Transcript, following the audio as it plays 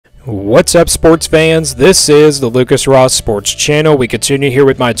What's up, sports fans? This is the Lucas Ross Sports Channel. We continue here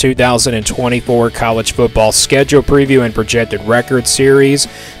with my 2024 college football schedule preview and projected record series.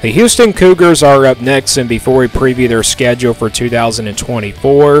 The Houston Cougars are up next, and before we preview their schedule for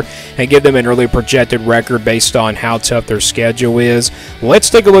 2024 and give them an early projected record based on how tough their schedule is,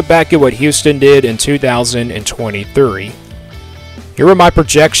 let's take a look back at what Houston did in 2023. Here are my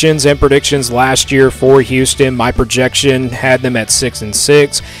projections and predictions last year for Houston. My projection had them at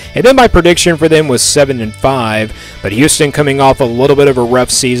 6-6, and then my prediction for them was 7-5. But Houston coming off a little bit of a rough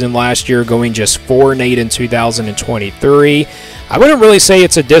season last year, going just 4-8 in 2023. I wouldn't really say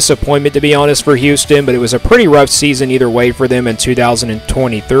it's a disappointment, to be honest, for Houston, but it was a pretty rough season either way for them in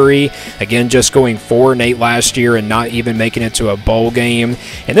 2023. Again, just going 4-8 last year and not even making it to a bowl game.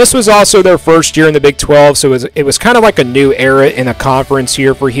 And this was also their first year in the Big 12, so it was kind of like a new era in the conference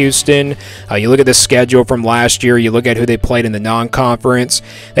here for Houston. You look at the schedule from last year, you look at who they played in the non-conference.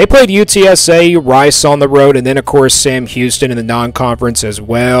 They played UTSA, Rice on the road, and then, of course, Sam Houston in the non-conference as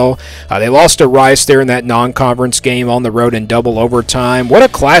well. They lost to Rice there in that non-conference game on the road in double overtime. What a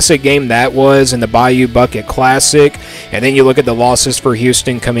classic game that was in the Bayou Bucket Classic. And then you look at the losses for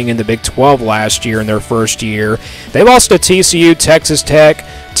Houston coming in the Big 12 last year in their first year. They lost to TCU, Texas Tech,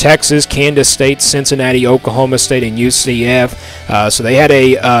 Texas, Kansas State, Cincinnati, Oklahoma State, and UCF. So they had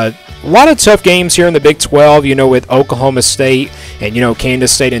a lot of tough games here in the Big 12, with Oklahoma State and,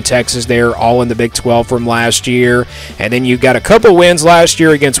 Kansas State and Texas there all in the Big 12 from last year. And then you got a couple wins last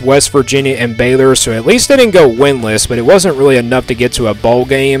year against West Virginia and Baylor, so at least they didn't go winless, but it wasn't really enough to get to a bowl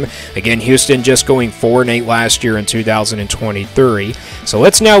game. Again, Houston just going 4-8 last year in 2023. So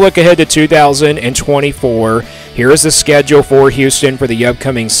let's now look ahead to 2024. Here is the schedule for Houston for the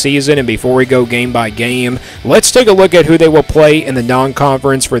upcoming season, and before we go game by game, let's take a look at who they will play in the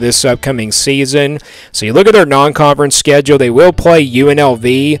non-conference for this upcoming season. So you look at their non-conference schedule, they will play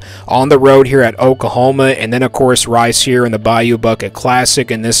UNLV on the road here at Oklahoma, and then of course Rice here in the Bayou Bucket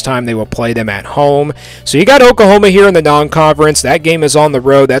Classic, and this time they will play them at home. So you got Oklahoma here in the non-conference. That game is on the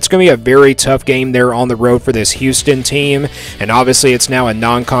road. That's going to be a very tough game there on the road for this Houston team, and obviously it's now a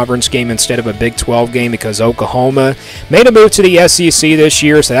non-conference game instead of a Big 12 game because Oklahoma made a move to the SEC this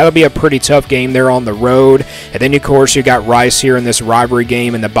year, so that'll be a pretty tough game there on the road. And then, of course, you got Rice here in this rivalry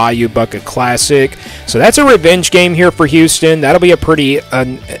game in the Bayou Bucket Classic. So that's a revenge game here for Houston. That'll be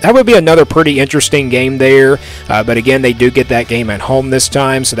that would be another pretty interesting game there. But again, they do get that game at home this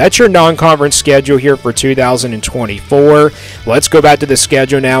time. So that's your non-conference schedule here for 2024. Let's go back to the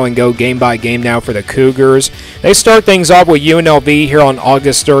schedule now and go game by game now for the Cougars. They start things off with UNLV here on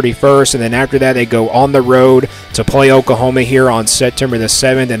August 31st, and then after that they go on the road to play Oklahoma here on September the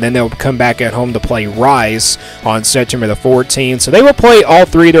 7th, and then they'll come back at home to play Rice on September the 14th. So they will play all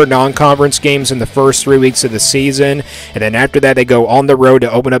three of their non-conference games in the first 3 weeks of the season, and then after that they go on the road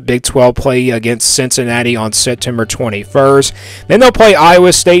to open up Big 12 play against Cincinnati on September 21st. Then they'll play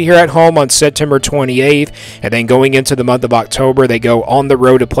Iowa State here at home on September 28th, and then going into the month of October they go on the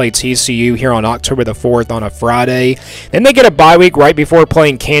road to play TCU here on October the 4th on a Friday. Then they get a bye week right before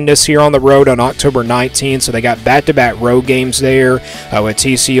playing Kansas here on the road on October 19th, so they got back-to-back road games there with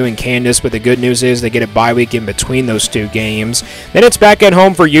TCU and Kansas, but the good news is they get a bye week in between those two games. Then it's back at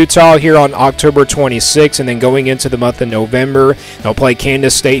home for Utah here on October 26th, and then going into the month of November, they'll play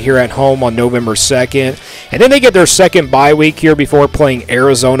Kansas State here at home on November 2nd, and then they get their second bye week here before playing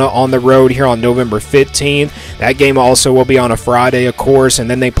Arizona on the road here on November 15th. That game also will be on a Friday, of course, and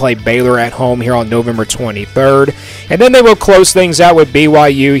then they play Baylor at home here on November 23rd, and then they will close things out with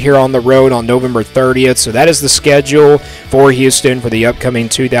BYU here on the road on November 30th. So that is the schedule for Houston for the upcoming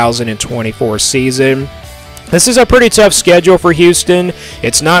 2024 season. This is a pretty tough schedule for Houston.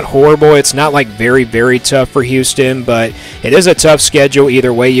 It's not horrible. It's not like very, very tough for Houston, but it is a tough schedule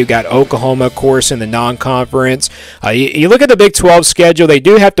either way. You got Oklahoma, of course, in the non-conference. You look at the Big 12 schedule, they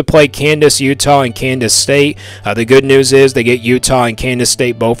do have to play Kansas, Utah, and Kansas State. The good news is they get Utah and Kansas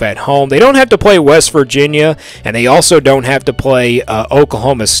State both at home. They don't have to play West Virginia, and they also don't have to play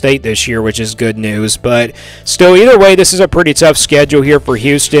Oklahoma State this year, which is good news. But still, either way, this is a pretty tough schedule here for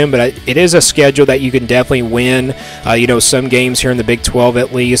Houston, but it is a schedule that you can definitely win. Some games here in the Big 12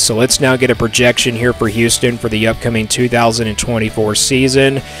 at least. So let's now get a projection here for Houston for the upcoming 2024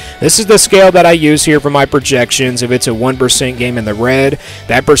 season. This is the scale that I use here for my projections. If it's a 1% game in the red,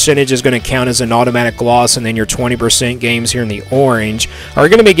 that percentage is going to count as an automatic loss, and then your 20% games here in the orange are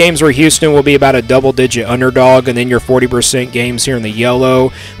going to be games where Houston will be about a double-digit underdog, and then your 40% games here in the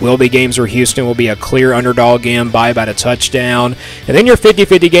yellow will be games where Houston will be a clear underdog game by about a touchdown, and then your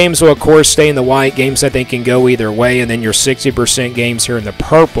 50-50 games will of course stay in the white, games that they can go go either way. And then your 60% games here in the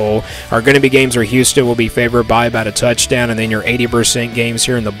purple are going to be games where Houston will be favored by about a touchdown. And then your 80% games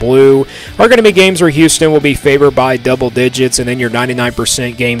here in the blue are going to be games where Houston will be favored by double digits. And then your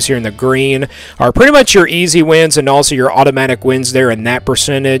 99% games here in the green are pretty much your easy wins and also your automatic wins there in that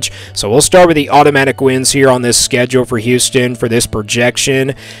percentage. So we'll start with the automatic wins here on this schedule for Houston for this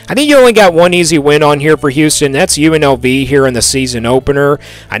projection. I think you only got one easy win on here for Houston. That's UNLV here in the season opener.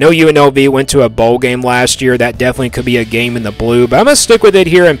 I know UNLV went to a bowl game last year. That definitely could be a game in the blue, but I'm going to stick with it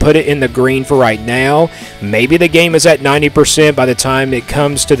here and put it in the green for right now. Maybe the game is at 90% by the time it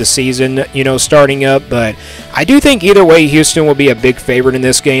comes to the season, starting up, but I do think either way Houston will be a big favorite in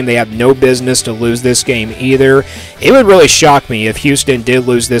this game. They have no business to lose this game either. It would really shock me if Houston did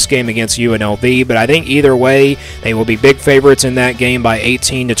lose this game against UNLV, but I think either way they will be big favorites in that game by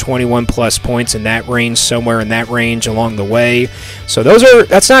 18 to 21 plus points in that range, somewhere in that range along the way. So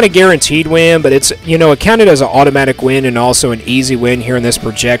that's not a guaranteed win, but it's accounted as an automatic win and also an easy win here in this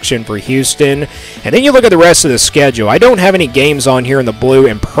projection for Houston. And then you look at the rest of the schedule. I don't have any games on here in the blue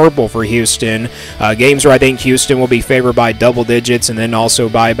and purple for Houston. Games where I think Houston will be favored by double digits and then also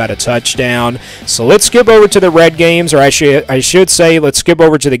by about a touchdown. So let's skip over to the red games, or I should say let's skip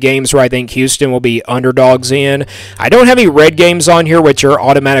over to the games where I think Houston will be underdogs in. I don't have any red games on here, which are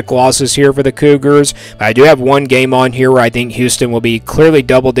automatic losses here for the Cougars. But I do have one game on here where I think Houston will be clearly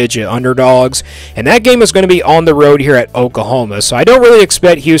double-digit underdogs, and that game is going to be on the road here at Oklahoma. So I don't really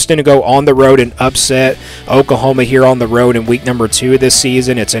expect Houston to go on the road and upset Oklahoma here on the road in week number 2 of this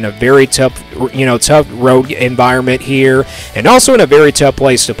season. It's in a very tough road environment here, and also in a very tough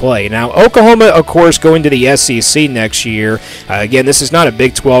place to play. Now, Oklahoma, of course, going to the SEC next year. Again, this is not a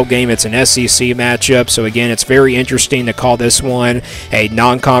Big 12 game. It's an SEC matchup. So, again, it's very interesting to call this one a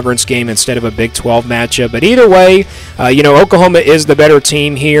non-conference game instead of a Big 12 matchup. But either way, Oklahoma is the better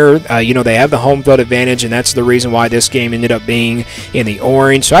team here. They have the home field advantage, and that's the reason why this game ended up being in the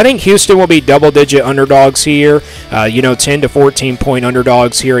orange. So I think Houston will be double-digit underdogs here, 10 to 14-point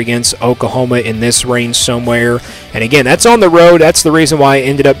underdogs here against Oklahoma in this range somewhere. And again, that's on the road. That's the reason why it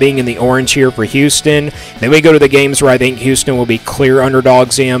ended up being in the orange here for Houston. Then we go to the games where I think Houston will be clear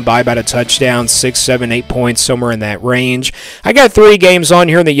underdogs in by about a touchdown, 6, 7, 8 points, somewhere in that range. I got 3 games on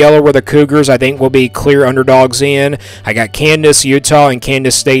here in the yellow where the Cougars I think will be clear underdogs in. I got Kansas, Utah, and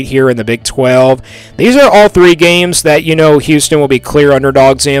Kansas State here in the Big 12. These are all 3 games that, Houston will be clear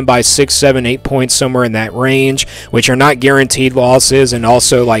underdogs in by 6, 7, 8 points, somewhere in that range, which are not guaranteed losses and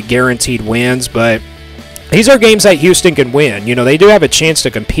also like guaranteed wins, but these are games that Houston can win. They do have a chance to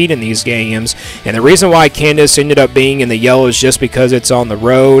compete in these games, and the reason why Kansas ended up being in the yellow is just because it's on the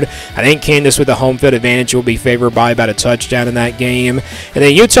road. I think Kansas with the home field advantage will be favored by about a touchdown in that game. And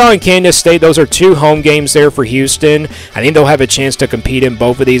then Utah and Kansas State, those are 2 home games there for Houston. I think they'll have a chance to compete in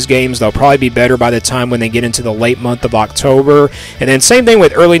both of these games. They'll probably be better by the time when they get into the late month of October. And then same thing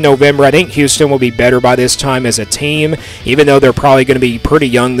with early November. I think Houston will be better by this time as a team, even though they're probably going to be pretty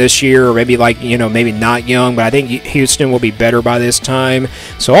young this year, or maybe maybe not young. But I think Houston will be better by this time.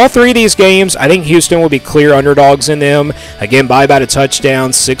 So all 3 of these games, I think Houston will be clear underdogs in them. Again, by about a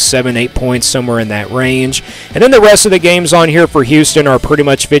touchdown, 6, 7, 8 points, somewhere in that range. And then the rest of the games on here for Houston are pretty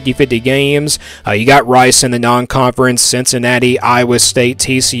much 50-50 games. You got Rice in the non-conference, Cincinnati, Iowa State,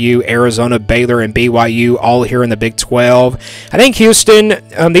 TCU, Arizona, Baylor, and BYU all here in the Big 12. I think Houston,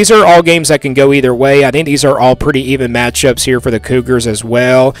 these are all games that can go either way. I think these are all pretty even matchups here for the Cougars as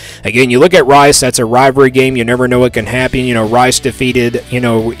well. Again, you look at Rice, that's a rivalry game. You never know what can happen. Rice defeated,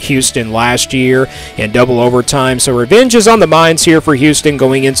 Houston last year in double overtime. So revenge is on the minds here for Houston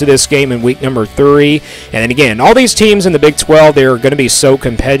going into this game in week number 3. And then again, all these teams in the Big 12, they're going to be so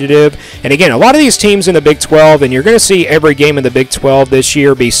competitive. And again, a lot of these teams in the Big 12, and you're going to see every game in the Big 12 this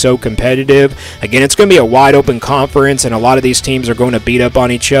year be so competitive. Again, it's going to be a wide open conference, and a lot of these teams are going to beat up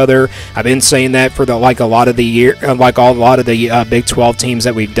on each other. I've been saying that for a lot of the Big 12 teams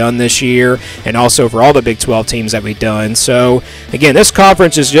that we've done this year, and also for all the Big 12 teams that we've done. So again, this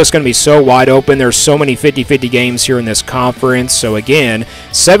conference is just going to be so wide open. There's so many 50-50 games here in this conference. So again,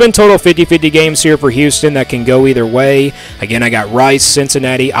 7 total 50-50 games here for Houston that can go either way. Again, I got Rice,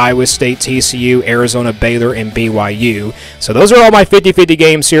 Cincinnati, Iowa State, TCU, Arizona, Baylor, and BYU. So those are all my 50-50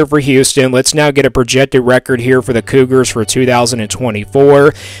 games here for Houston. Let's now get a projected record here for the Cougars for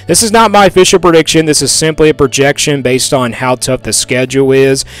 2024. This is not my official prediction. This is simply a projection based on how tough the schedule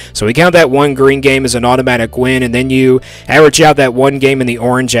is. So we count that one green game as a an automatic win, and then you average out that one game in the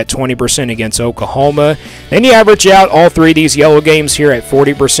orange at 20% against Oklahoma. Then you average out all 3 of these yellow games here at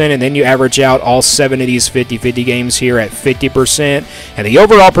 40%, and then you average out all 7 of these 50-50 games here at 50%. And the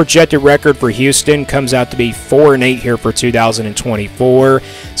overall projected record for Houston comes out to be 4-8 here for 2024.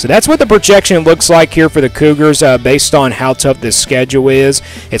 So that's what the projection looks like here for the Cougars based on how tough this schedule is.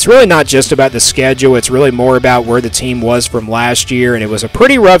 It's really not just about the schedule. It's really more about where the team was from last year, and it was a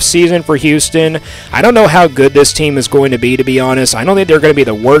pretty rough season for Houston. I don't know how good this team is going to be honest. I don't think they're going to be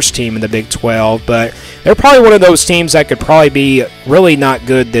the worst team in the Big 12, but they're probably one of those teams that could probably be really not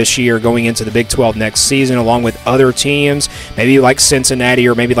good this year going into the Big 12 next season, along with other teams, maybe like Cincinnati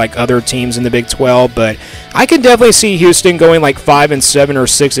or maybe like other teams in the Big 12. But I can definitely see Houston going like 5-7 or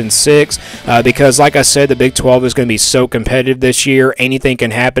 6-6 because, like I said, the Big 12 is going to be so competitive this year. Anything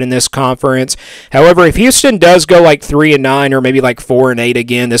can happen in this conference. However, if Houston does go like 3-9 or maybe like 4-8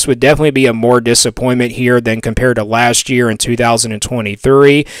 again, this would definitely be a more disappointment here than compared to last year in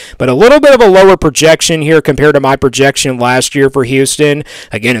 2023. But a little bit of a lower projection here compared to my projection last year for Houston.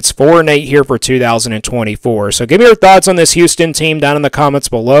 Again, it's 4-8 here for 2024. So give me your thoughts on this Houston team down in the comments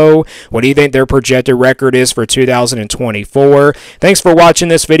below. What do you think their projected record is for 2024? Thanks for watching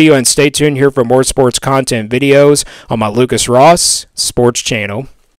this video, and stay tuned here for more sports content videos on my Lucas Ross Sports channel.